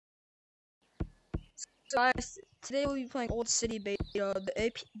guys, today we'll be playing Old City Beta.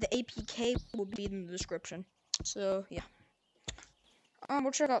 The APK will be in the description. So yeah,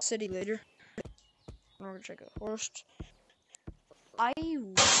 we'll check out City later. We're gonna check out first.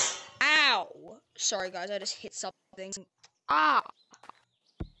 Ow! Sorry guys, I just hit something. Ah!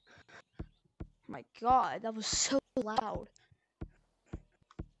 My God, that was so loud.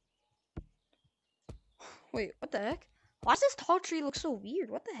 Wait, what the heck? Why does this tall tree look so weird?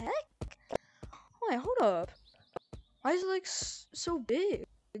 What the heck? Wait, hold up. Why is it like so big?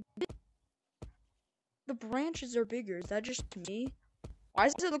 The branches are bigger. Is that just me? Why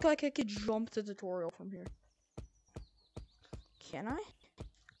does it look like I could jump the tutorial from here? Can I?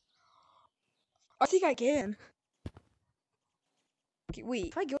 I think I can. Okay, wait,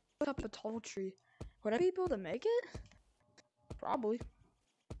 if I go up a tall tree, would I be able to make it? Probably.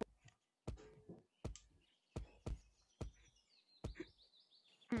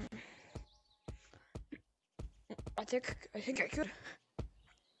 I think I could.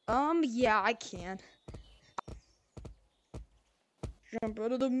 Yeah, I can. Jump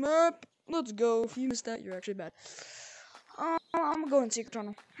out of the map. Let's go. If you missed that, you're actually bad. I'm going secret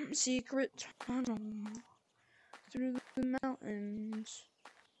tunnel. Secret tunnel. Through the mountains.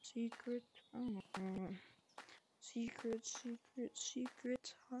 Secret tunnel. Secret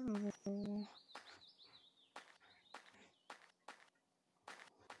tunnel.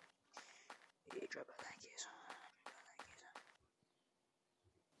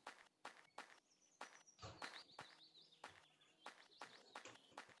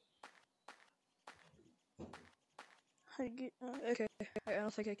 Thank you. Okay, I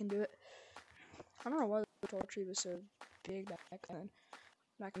don't think I can do it. I don't know why the tall tree was so big back then.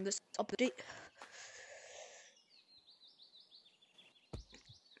 Back in this update.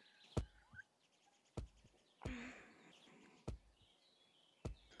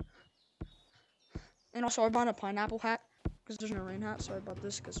 And also, I bought a pineapple hat because there's no rain hat, so I bought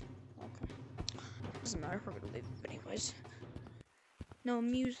this because okay, doesn't matter. We're gonna leave it anyways. No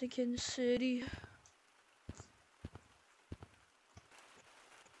music in the city.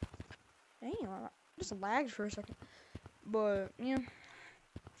 Dang, I just lagged for a second. But yeah,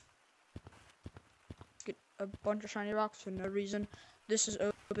 get a bunch of shiny rocks for no reason. This is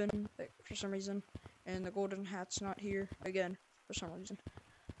open for some reason, and the golden hat's not here again for some reason.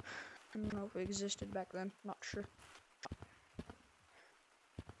 I don't know if it existed back then. Not sure.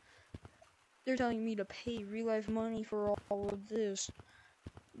 They're telling me to pay real life money for all of this.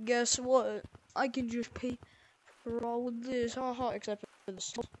 Guess what? I can just pay for all of this. Haha, except for the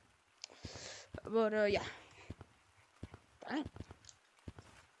stuff. But yeah. Dang.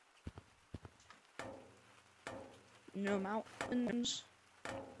 No mountains.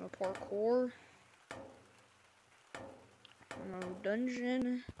 No parkour. No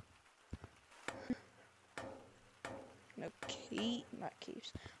dungeon. No cave, not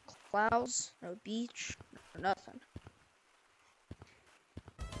caves. Clouds, no beach, no nothing.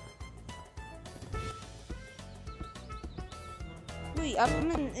 Wait,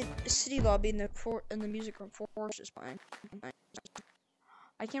 I'm in a city lobby in the music room. Forest is fine.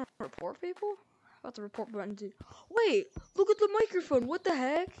 I can't report people? About the report button, dude. Wait, look at the microphone. What the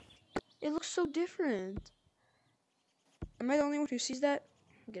heck? It looks so different. Am I the only one who sees that?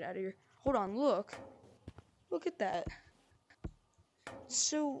 Get out of here. Hold on, look. Look at that.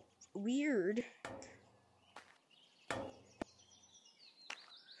 So weird.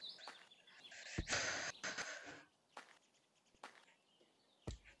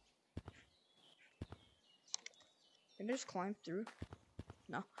 Can I just climb through?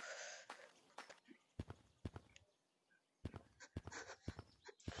 No.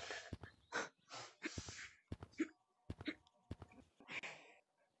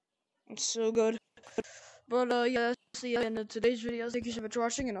 It's so good. But yeah, that's the end of today's video. Thank you so much for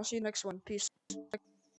watching, and I'll see you next one. Peace.